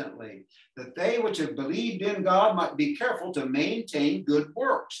constantly, that they which have believed in God might be careful to maintain good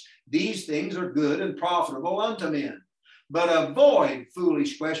works. These things are good and profitable unto men. But avoid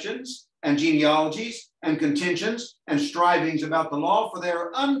foolish questions and genealogies and contentions and strivings about the law, for they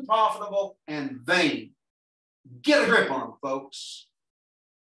are unprofitable and vain. Get a grip on them, folks.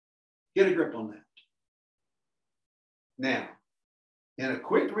 Get a grip on that. Now, in a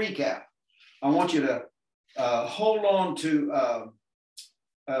quick recap, I want you to hold on to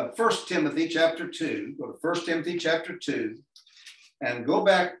 1 Timothy chapter 2. Go to 1 Timothy chapter 2 and go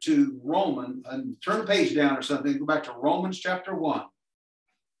back to Romans, and turn the page down or something. Go back to Romans chapter 1.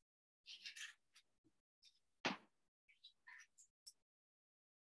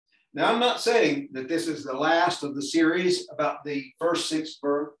 Now, I'm not saying that this is the last of the series about the first 6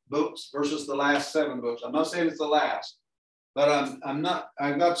 books versus the last 7 books. I'm not saying it's the last, but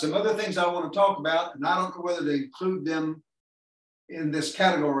I've got some other things I want to talk about, and I don't know whether to include them in this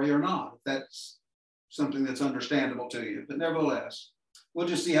category or not. If that's something that's understandable to you, but nevertheless, we'll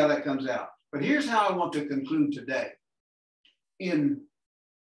just see how that comes out. But here's how I want to conclude today. In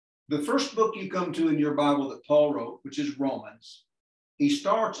the first book you come to in your Bible that Paul wrote, which is Romans, he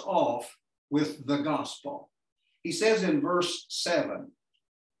starts off with the gospel. He says in verse 7,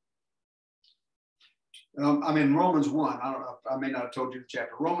 I'm in Romans 1. I don't know, I may not have told you the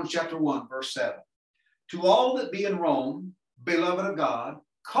chapter. Romans chapter 1, verse 7. To all that be in Rome, beloved of God,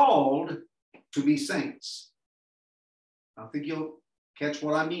 called to be saints. I think you'll catch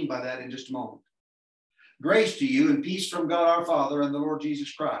what I mean by that in just a moment. Grace to you and peace from God our Father and the Lord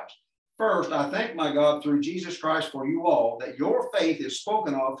Jesus Christ. First, I thank my God through Jesus Christ for you all, that your faith is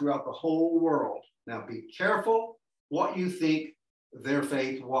spoken of throughout the whole world. Now be careful what you think their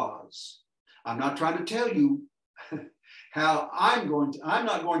faith was. I'm not trying to tell you how I'm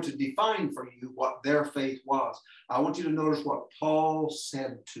not going to define for you what their faith was. I want you to notice what Paul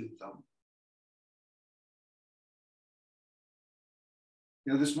said to them.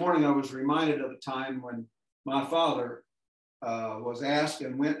 You know, this morning I was reminded of a time when my father was asked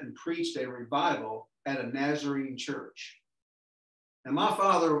and went and preached a revival at a Nazarene church. And my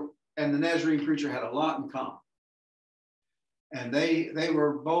father and the Nazarene preacher had a lot in common. And they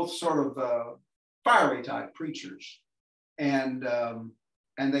were both sort of fiery type preachers. And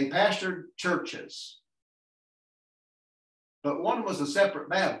they pastored churches. But one was a separate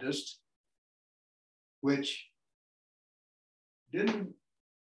Baptist, which didn't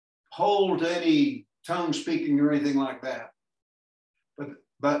hold to any tongue speaking or anything like that.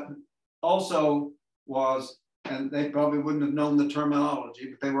 But also was, and they probably wouldn't have known the terminology,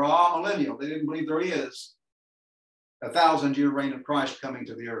 but they were all millennial. They didn't believe there is a 1,000-year reign of Christ coming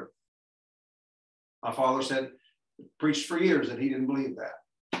to the earth. My father said, preached for years that he didn't believe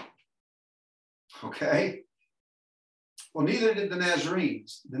that. Okay? Well, neither did the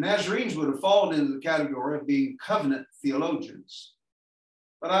Nazarenes. The Nazarenes would have fallen into the category of being covenant theologians.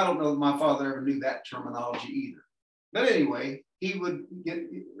 But I don't know that my father ever knew that terminology either. But anyway, he would get,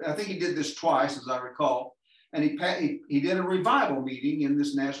 I think he did this twice, as I recall, and he did a revival meeting in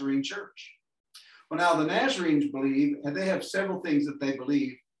this Nazarene church. Well, now the Nazarenes believe, and they have several things that they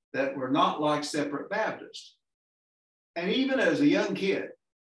believe that were not like separate Baptists. And even as a young kid,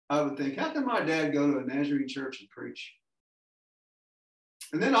 I would think, how can my dad go to a Nazarene church and preach?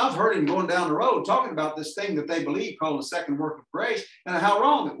 And then I've heard him going down the road talking about this thing that they believe called the second work of grace and how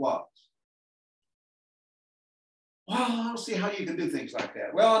wrong it was. Well, I don't see how you can do things like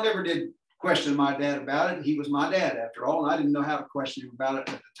that. Well, I never did question my dad about it. He was my dad after all, and I didn't know how to question him about it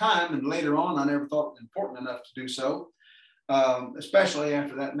at the time. And later on, I never thought it was important enough to do so, especially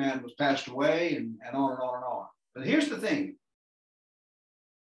after that man was passed away and on and on and on. But here's the thing.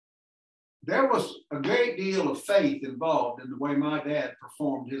 There was a great deal of faith involved in the way my dad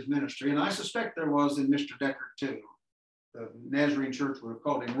performed his ministry, and I suspect there was in Mr. Deckard too. The Nazarene church would have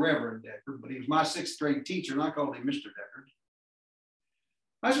called him Reverend Deckard, but he was my 6th grade teacher, and I called him Mr. Deckard.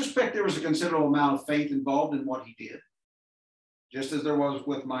 I suspect there was a considerable amount of faith involved in what he did, just as there was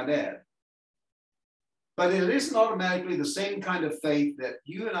with my dad. But it isn't automatically the same kind of faith that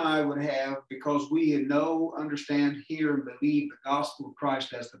you and I would have because we know, understand, hear, and believe the gospel of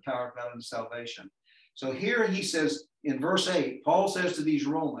Christ has the power of God unto salvation. So here he says in verse 8, Paul says to these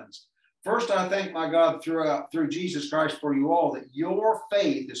Romans, first I thank my God through Jesus Christ for you all, that your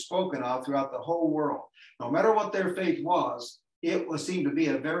faith is spoken of throughout the whole world. No matter what their faith was, it seemed to be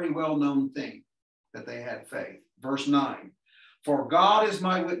a very well-known thing that they had faith. Verse 9, for God is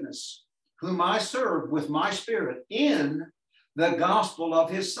my witness, whom I serve with my spirit in the gospel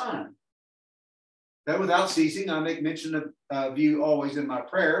of his Son. That without ceasing, I make mention of you always in my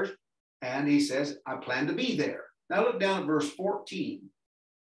prayers. And he says, I plan to be there. Now look down at verse 13.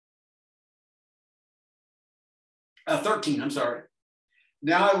 13, I'm sorry.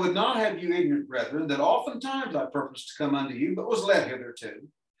 Now I would not have you ignorant, brethren, that oftentimes I purposed to come unto you, but was led hitherto,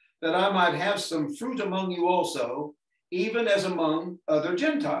 that I might have some fruit among you also, even as among other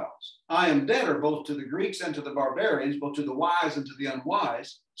Gentiles. I am debtor both to the Greeks and to the barbarians, both to the wise and to the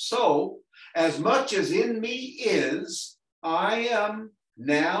unwise. So, as much as in me is, I am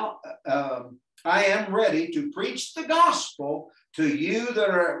ready to preach the gospel to you that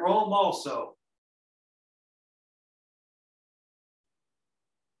are at Rome also.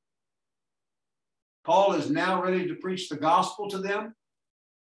 Paul is now ready to preach the gospel to them.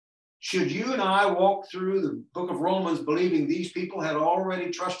 Should you and I walk through the book of Romans believing these people had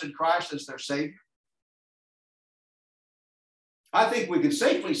already trusted Christ as their Savior? I think we can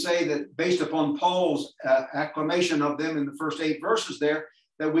safely say that based upon Paul's acclamation of them in the first 8 verses there,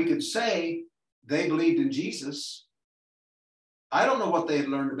 that we could say they believed in Jesus. I don't know what they had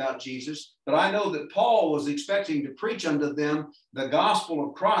learned about Jesus, but I know that Paul was expecting to preach unto them the gospel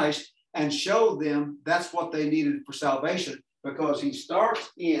of Christ and show them that's what they needed for salvation, because he starts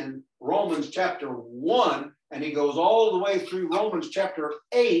in Romans chapter 1 and he goes all the way through Romans chapter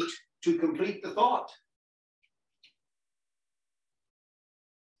 8 to complete the thought.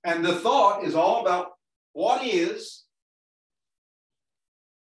 And the thought is all about what is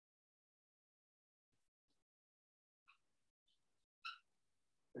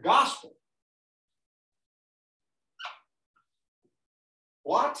the gospel.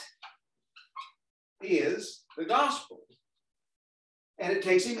 What is the gospel? And it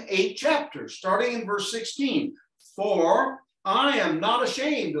takes him 8 chapters, starting in verse 16. For I am not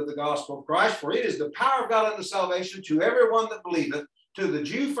ashamed of the gospel of Christ, for it is the power of God unto salvation to everyone that believeth, to the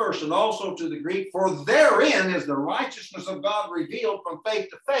Jew first and also to the Greek, for therein is the righteousness of God revealed from faith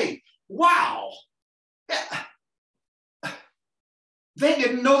to faith. Wow. They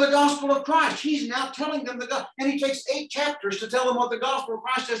didn't know the gospel of Christ. He's now telling them the gospel. And he takes 8 chapters to tell them what the gospel of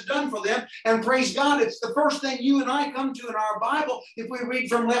Christ has done for them. And praise God, it's the first thing you and I come to in our Bible. If we read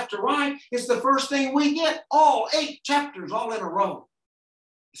from left to right, it's the first thing we get. All 8 chapters all in a row.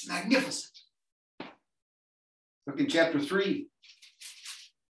 It's magnificent. Look in chapter 3.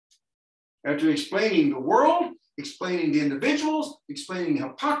 After explaining the world, explaining the individuals, explaining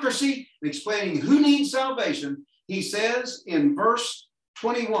hypocrisy, explaining who needs salvation, he says in verse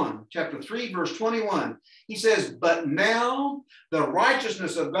 21, chapter 3, verse 21, he says, but now the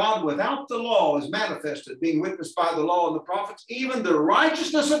righteousness of God without the law is manifested, being witnessed by the law and the prophets, even the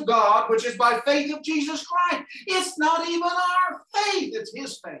righteousness of God, which is by faith of Jesus Christ. It's not even our faith, it's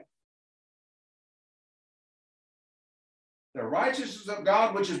his faith. The righteousness of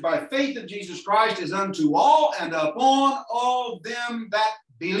God, which is by faith of Jesus Christ, is unto all and upon all them that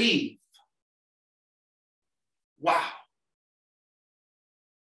believe. Wow.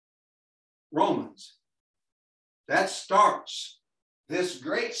 Romans. That starts this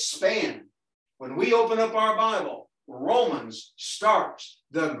great span. When we open up our Bible, Romans starts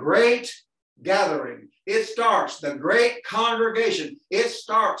the great gathering. It starts the great congregation. It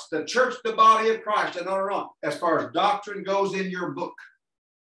starts the church, the body of Christ, and on and on. As far as doctrine goes in your book.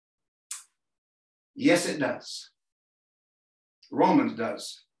 Yes, it does. Romans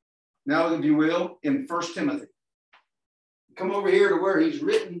does. Now, if you will, in 1 Timothy. Come over here to where he's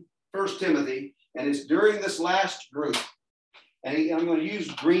written 1 Timothy, and it's during this last group. And I'm going to use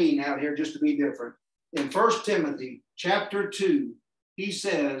green out here just to be different. In 1 Timothy chapter 2, he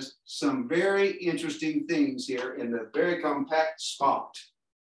says some very interesting things here in a very compact spot.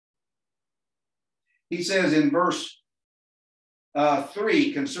 He says in verse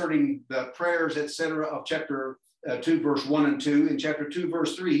 3 concerning the prayers, etc., of chapter 2, verse 1 and 2. In chapter 2,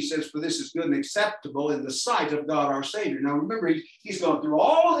 verse 3, he says, for this is good and acceptable in the sight of God our Savior. Now remember, he's gone through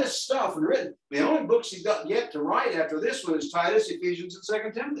all of this stuff and written. The only books he's got yet to write after this one is Titus, Ephesians,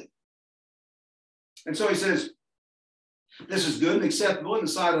 and 2 Timothy. And so he says, this is good and acceptable in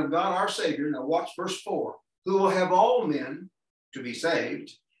the sight of God our Savior. Now watch verse 4. Who will have all men to be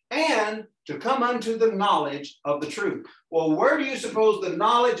saved and to come unto the knowledge of the truth. Well, where do you suppose the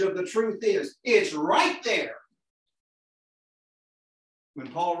knowledge of the truth is? It's right there. When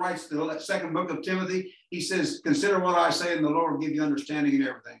Paul writes the second book of Timothy, he says, consider what I say and the Lord will give you understanding in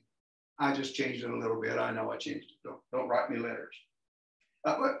everything. I just changed it a little bit. I know I changed it. Don't write me letters.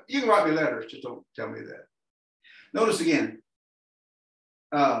 You can write me letters, just don't tell me that. Notice again,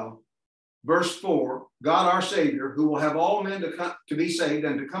 verse 4, God our Savior, who will have all men to be saved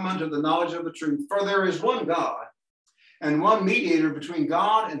and to come unto the knowledge of the truth. For there is one God and one mediator between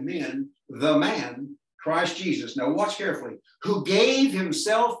God and men, the man, Christ Jesus. Now watch carefully. Who gave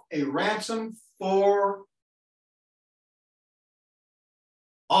himself a ransom for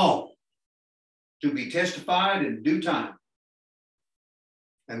all to be testified in due time.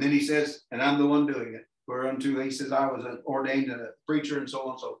 And then he says, and I'm the one doing it. Whereunto he says, I was ordained a preacher and so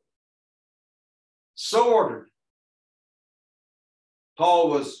on and so forth. So ordered. Paul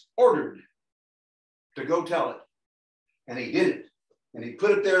was ordered to go tell it. And he did it. And he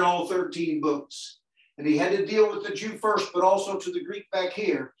put it there in all 13 books. And he had to deal with the Jew first, but also to the Greek back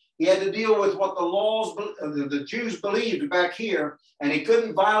here. He had to deal with what the laws, the Jews believed back here, and he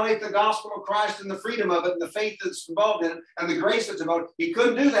couldn't violate the gospel of Christ and the freedom of it and the faith that's involved in it and the grace that's involved. He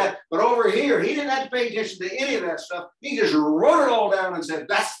couldn't do that. But over here, he didn't have to pay attention to any of that stuff. He just wrote it all down and said,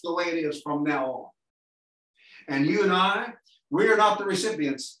 that's the way it is from now on. And you and I, we are not the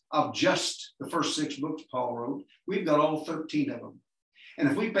recipients of just the first 6 books Paul wrote. We've got all 13 of them. And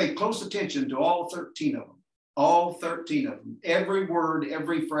if we pay close attention to all 13 of them, all 13 of them, every word,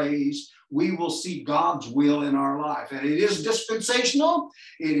 every phrase, we will see God's will in our life. And it is dispensational.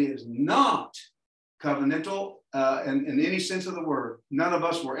 It is not covenantal in any sense of the word. None of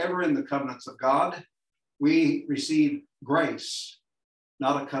us were ever in the covenants of God. We receive grace,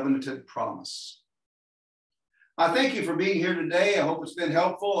 not a covenanted promise. I thank you for being here today. I hope it's been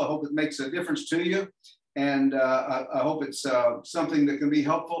helpful. I hope it makes a difference to you. And I hope it's something that can be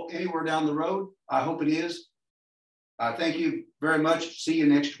helpful anywhere down the road. I hope it is. Thank you very much. See you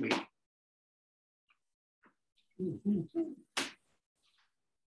next week.